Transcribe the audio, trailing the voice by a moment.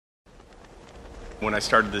When I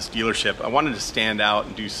started this dealership, I wanted to stand out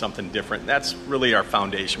and do something different. That's really our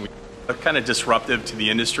foundation. We're kind of disruptive to the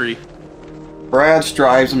industry. Brad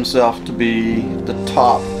strives himself to be the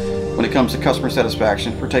top when it comes to customer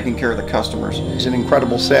satisfaction for taking care of the customers. He's an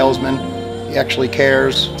incredible salesman. He actually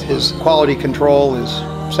cares. His quality control is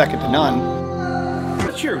second to none.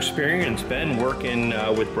 What's your experience been working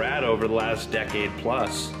with Brad over the last decade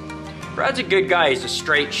plus? Brad's a good guy. He's a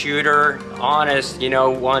straight shooter, honest,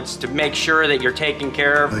 wants to make sure that you're taken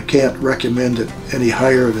care of. I can't recommend it any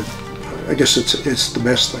higher than, I guess it's the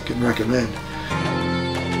best I can recommend.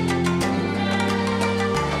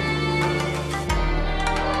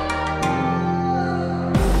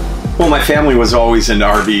 Well, my family was always into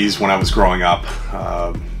RVs when I was growing up.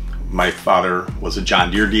 My father was a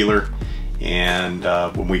John Deere dealer, and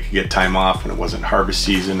when we could get time off, when it wasn't harvest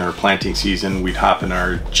season or planting season, we'd hop in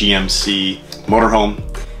our GMC motorhome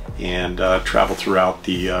and travel throughout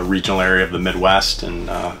the regional area of the Midwest, and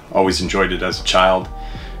always enjoyed it as a child.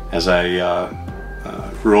 As I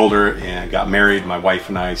grew older and got married, my wife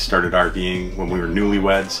and I started RVing when we were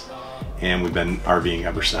newlyweds, and we've been RVing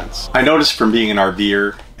ever since. I noticed from being an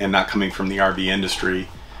RVer and not coming from the RV industry,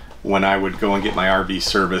 when I would go and get my RV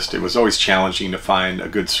serviced, it was always challenging to find a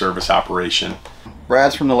good service operation.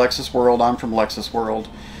 Brad's from the Lexus world, I'm from Lexus world,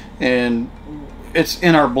 and it's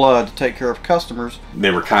in our blood to take care of customers.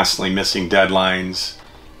 They were constantly missing deadlines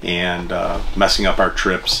and messing up our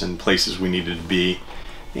trips and places we needed to be.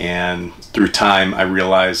 And through time, I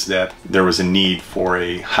realized that there was a need for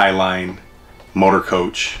a Highline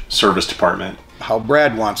MotorCoach service department. How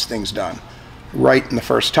Brad wants things done, right in the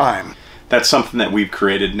first time. That's something that we've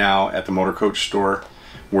created now at the MotorCoach store,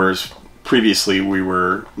 whereas previously we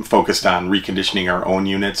were focused on reconditioning our own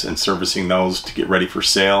units and servicing those to get ready for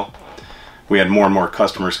sale. We had more and more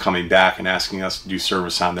customers coming back and asking us to do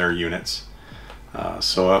service on their units.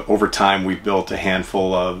 So over time, we've built a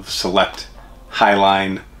handful of select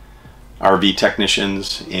Highline RV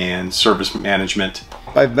technicians and service management.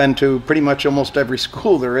 I've been to pretty much almost every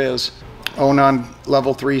school there is. ONON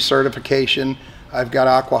level 3 certification. I've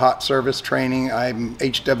got AquaHot service training. I'm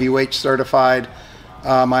HWH certified.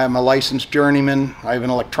 I'm a licensed journeyman. I have an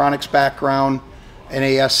electronics background,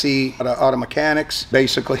 NASC, auto mechanics,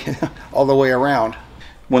 basically all the way around.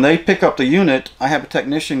 When they pick up the unit, I have a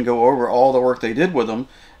technician go over all the work they did with them,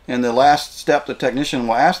 and the last step the technician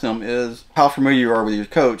will ask them is, how familiar you are with your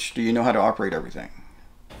coach? Do you know how to operate everything?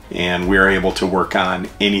 And we're able to work on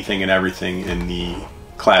anything and everything in the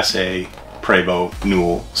Class A Prevost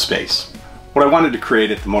Newell space. What I wanted to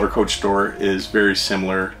create at the MotorCoach store is very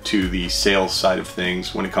similar to the sales side of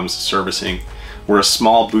things when it comes to servicing. We're a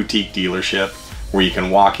small boutique dealership where you can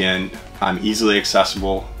walk in. I'm easily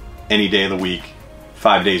accessible any day of the week,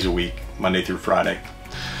 5 days a week, Monday through Friday.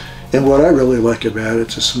 And what I really like about it,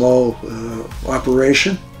 it's a small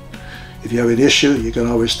operation. If you have an issue, you can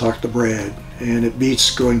always talk to Brad. And it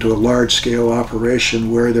beats going to a large-scale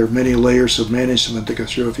operation where there are many layers of management to go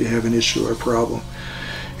through if you have an issue or a problem.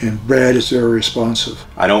 And Brad is very responsive.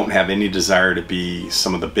 I don't have any desire to be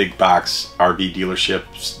some of the big box RV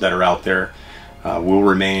dealerships that are out there. We'll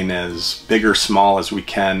remain as big or small as we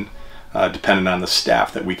can, depending on the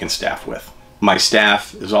staff that we can staff with. My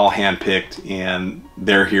staff is all handpicked, and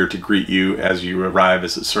they're here to greet you as you arrive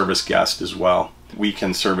as a service guest as well. We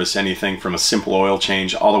can service anything from a simple oil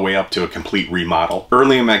change all the way up to a complete remodel.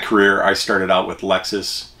 Early in my career, I started out with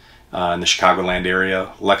Lexus in the Chicagoland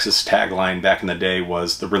area. Lexus tagline back in the day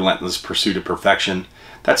was the relentless pursuit of perfection.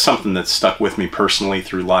 That's something that's stuck with me personally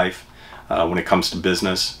through life when it comes to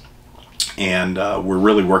business. And we're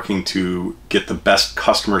really working to get the best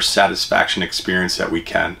customer satisfaction experience that we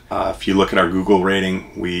can. If you look at our Google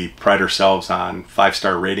rating, we pride ourselves on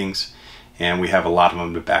 5-star ratings, and we have a lot of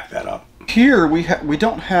them to back that up. Here we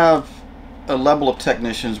don't have a level of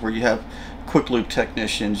technicians where you have quick loop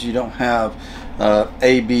technicians. You don't have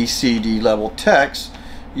A, B, C, D level techs.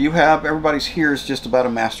 You have, everybody's here is just about a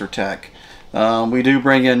master tech. We do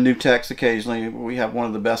bring in new techs occasionally. We have one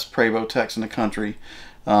of the best Prevost techs in the country.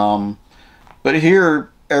 But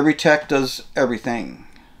here, every tech does everything.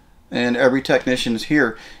 And every technician is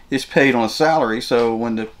here is paid on a salary. So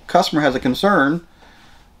when the customer has a concern,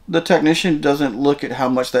 the technician doesn't look at how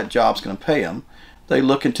much that job's going to pay them. They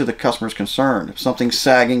look into the customer's concern. If something's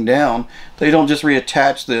sagging down, they don't just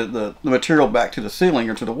reattach the material back to the ceiling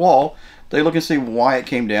or to the wall. They look and see why it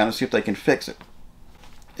came down and see if they can fix it.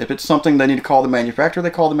 If it's something they need to call the manufacturer, they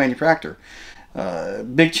call the manufacturer.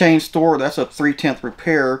 Big chain store, that's a 3/10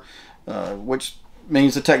 repair, which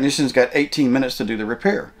means the technician's got 18 minutes to do the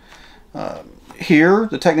repair. Here,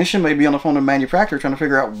 the technician may be on the phone to the manufacturer trying to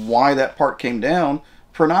figure out why that part came down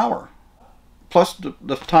for an hour. plus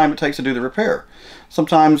the time it takes to do the repair.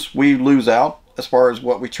 Sometimes we lose out as far as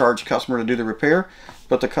what we charge a customer to do the repair,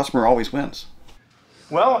 but the customer always wins.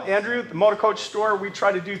 Well, Andrew, the MotorCoach store, we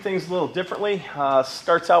try to do things a little differently.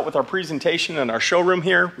 Starts out with our presentation in our showroom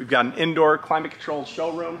here. We've got an indoor climate-controlled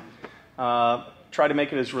showroom. Try to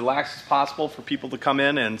make it as relaxed as possible for people to come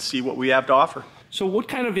in and see what we have to offer. So what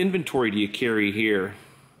kind of inventory do you carry here?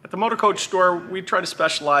 At the MotorCoach store, we try to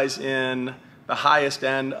specialize in the highest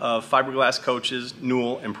end of fiberglass coaches,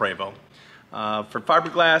 Newell and Prevost. For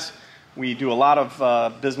fiberglass, we do a lot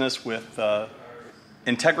of business with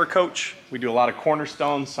Integra Coach. We do a lot of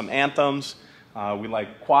Cornerstones, some Anthems. We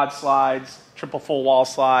like quad slides, triple full wall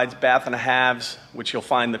slides, bath and a halves, which you'll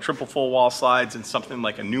find the triple full wall slides in something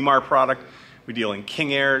like a Newmar product. We deal in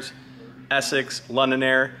King Airs, Essex, London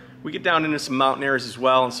Air. We get down into some Mountain Airs as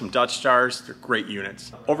well and some Dutch Stars. They're great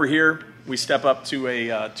units. Over here, we step up to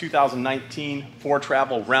a 2019 Ford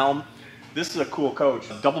Travel Realm. This is a cool coach,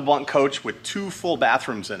 a double bunk coach with 2 full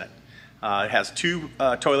bathrooms in it. It has 2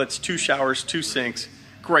 toilets, 2 showers, 2 sinks.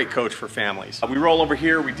 Great coach for families. We roll over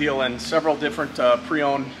here. We deal in several different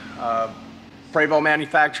pre-owned Prevost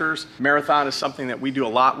manufacturers. Marathon is something that we do a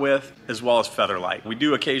lot with, as well as Featherlight. We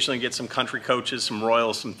do occasionally get some country coaches, some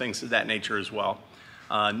Royals, some things of that nature as well.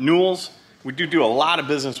 Newells, we do a lot of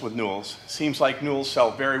business with Newells. Seems like Newells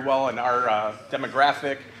sell very well in our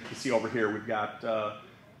demographic. You see over here we've got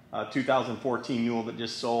a 2014 Newell that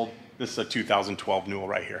just sold. This is a 2012 Newell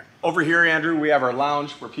right here. Over here, Andrew, we have our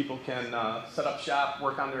lounge where people can set up shop,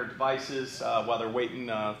 work on their devices while they're waiting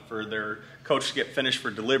for their coach to get finished for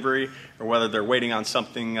delivery, or whether they're waiting on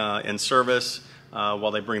something in service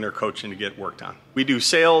while they bring their coach in to get worked on. We do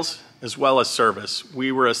sales as well as service.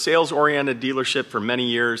 We were a sales-oriented dealership for many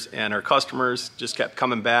years, and our customers just kept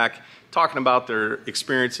coming back, talking about their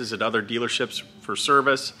experiences at other dealerships for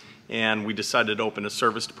service, and we decided to open a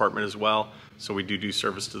service department as well. So we do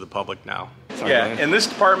service to the public now. Yeah, in this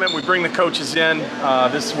department, we bring the coaches in.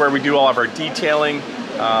 This is where we do all of our detailing,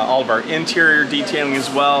 all of our interior detailing as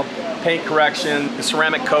well, paint correction, the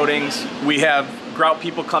ceramic coatings. We have grout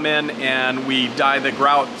people come in and we dye the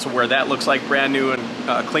grout so where that looks like brand new,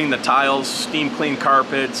 and clean the tiles, steam clean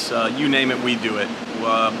carpets, you name it, we do it.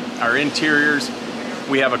 Our interiors,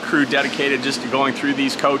 we have a crew dedicated just to going through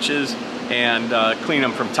these coaches and clean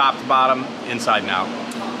them from top to bottom, inside and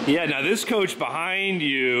out. Yeah, now this coach behind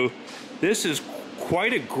you, this is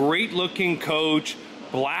quite a great looking coach,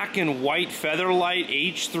 black and white Featherlight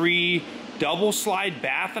H3 double slide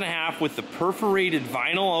bath and a half with the perforated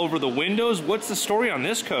vinyl over the windows. What's the story on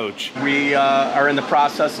this coach? We are in the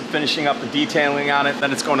process of finishing up the detailing on it,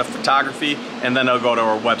 then it's going to photography, and then it'll go to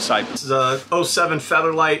our website. This is a 07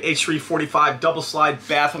 Featherlight H345 double slide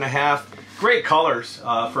bath and a half. Great colors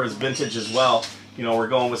for his vintage as well. You know, we're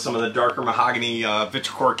going with some of the darker mahogany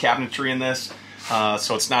vitricore cabinetry in this,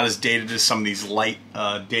 so it's not as dated as some of these light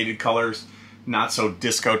dated colors. Not so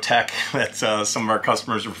discotheque that some of our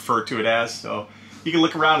customers refer to it as. So you can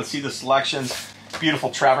look around and see the selections.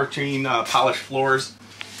 Beautiful travertine polished floors,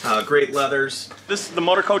 great leathers. This is the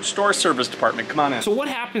MotorCoach store service department. Come on in. So what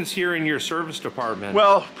happens here in your service department?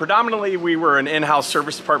 Well, predominantly we were an in-house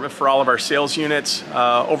service department for all of our sales units.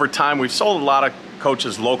 Over time, we've sold a lot of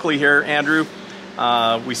coaches locally here, Andrew.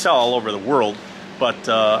 We sell all over the world, but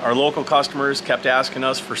our local customers kept asking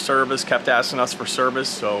us for service,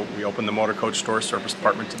 so we opened the MotorCoach store service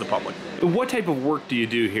department to the public. What type of work do you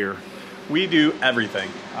do here? We do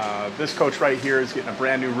everything. This coach right here is getting a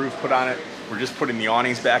brand new roof put on it. We're just putting the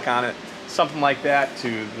awnings back on it. Something like that,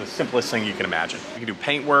 to the simplest thing you can imagine. We can do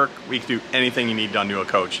paint work, we can do anything you need done to a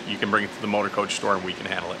coach. You can bring it to the MotorCoach store and we can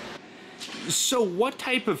handle it. So what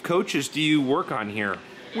type of coaches do you work on here?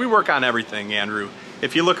 We work on everything, Andrew.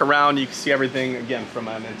 If you look around, you can see everything, again, from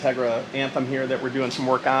an Integra Anthem here that we're doing some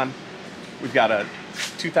work on. We've got a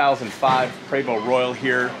 2005 Prevost Royal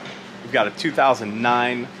here. We've got a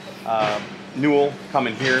 2009 Newell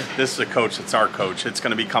coming here. This is a coach that's our coach. It's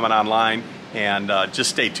going to be coming online, and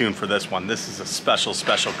just stay tuned for this one. This is a special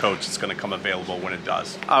coach that's going to come available when it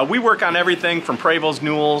does. We work on everything from Prevost,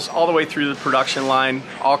 Newells, all the way through the production line,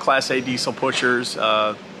 all Class A diesel pushers.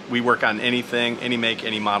 We work on anything, any make,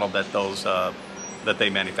 any model that those that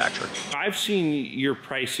they manufacture. I've seen your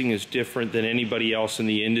pricing is different than anybody else in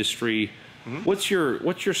the industry. Mm-hmm. What's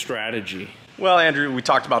your strategy? Well, Andrew, we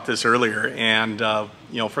talked about this earlier, and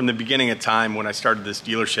you know, from the beginning of time when I started this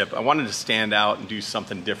dealership, I wanted to stand out and do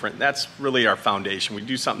something different. That's really our foundation. We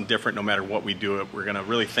do something different no matter what we do it. We're going to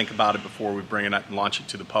really think about it before we bring it up and launch it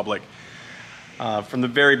to the public. From the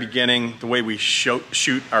very beginning, the way we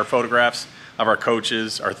shoot our photographs of our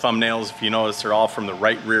coaches, our thumbnails, if you notice, they're all from the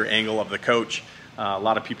right rear angle of the coach. A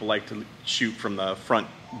lot of people like to shoot from the front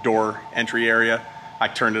door entry area. I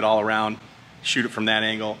turned it all around, shoot it from that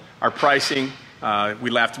angle. Our pricing, we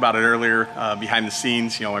laughed about it earlier behind the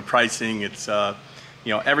scenes. You know, my pricing, it's you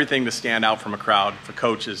know, everything to stand out from a crowd. For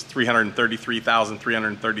coaches,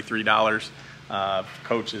 $333,333.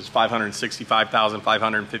 Coaches,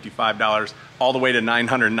 $565,555, all the way to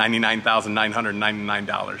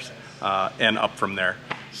 $999,999 and up from there.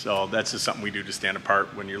 So that's just something we do to stand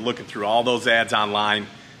apart. When you're looking through all those ads online,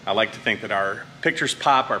 I like to think that our pictures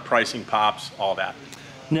pop, our pricing pops, all that.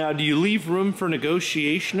 Now, do you leave room for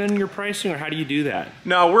negotiation in your pricing, or how do you do that?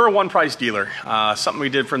 No, we're a one-price dealer. Something we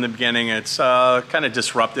did from the beginning. It's kind of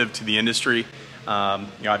disruptive to the industry. You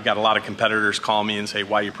know, I've got a lot of competitors call me and say,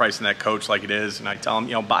 why are you pricing that coach like it is? And I tell them,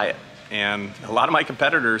 you know, buy it. And a lot of my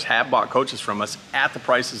competitors have bought coaches from us at the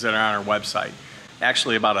prices that are on our website.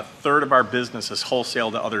 Actually, about a third of our business is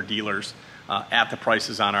wholesale to other dealers at the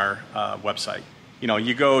prices on our website. You know,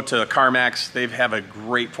 you go to CarMax, they have a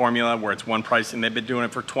great formula where it's one price, and they've been doing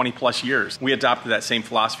it for 20 plus years. We adopted that same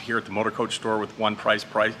philosophy here at the MotorCoach store with one price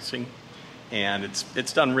pricing, and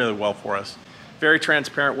it's done really well for us. Very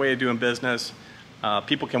transparent way of doing business.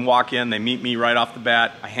 People can walk in, they meet me right off the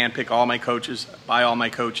bat. I handpick all my coaches, buy all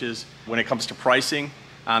my coaches. When it comes to pricing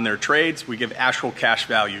on their trades, we give actual cash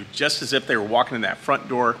value, just as if they were walking in that front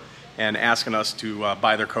door and asking us to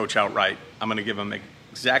buy their coach outright. I'm gonna give them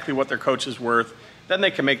exactly what their coach is worth. Then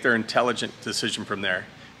they can make their intelligent decision from there.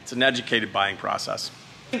 It's an educated buying process.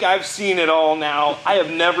 I think I've seen it all now. I have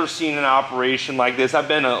never seen an operation like this. I've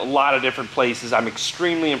been a lot of different places. I'm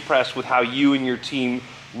extremely impressed with how you and your team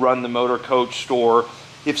run the MotorCoach store.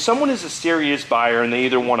 If someone is a serious buyer and they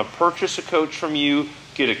either want to purchase a coach from you,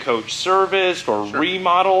 get a coach serviced or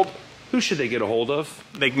remodeled, who should they get a hold of?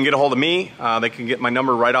 They can get a hold of me. They can get my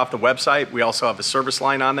number right off the website. We also have a service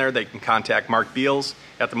line on there. They can contact Mark Beals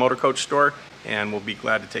at the MotorCoach store, and we'll be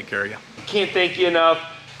glad to take care of you. Can't thank you enough.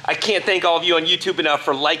 I can't thank all of you on YouTube enough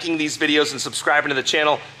for liking these videos and subscribing to the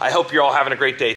channel. I hope you're all having a great day.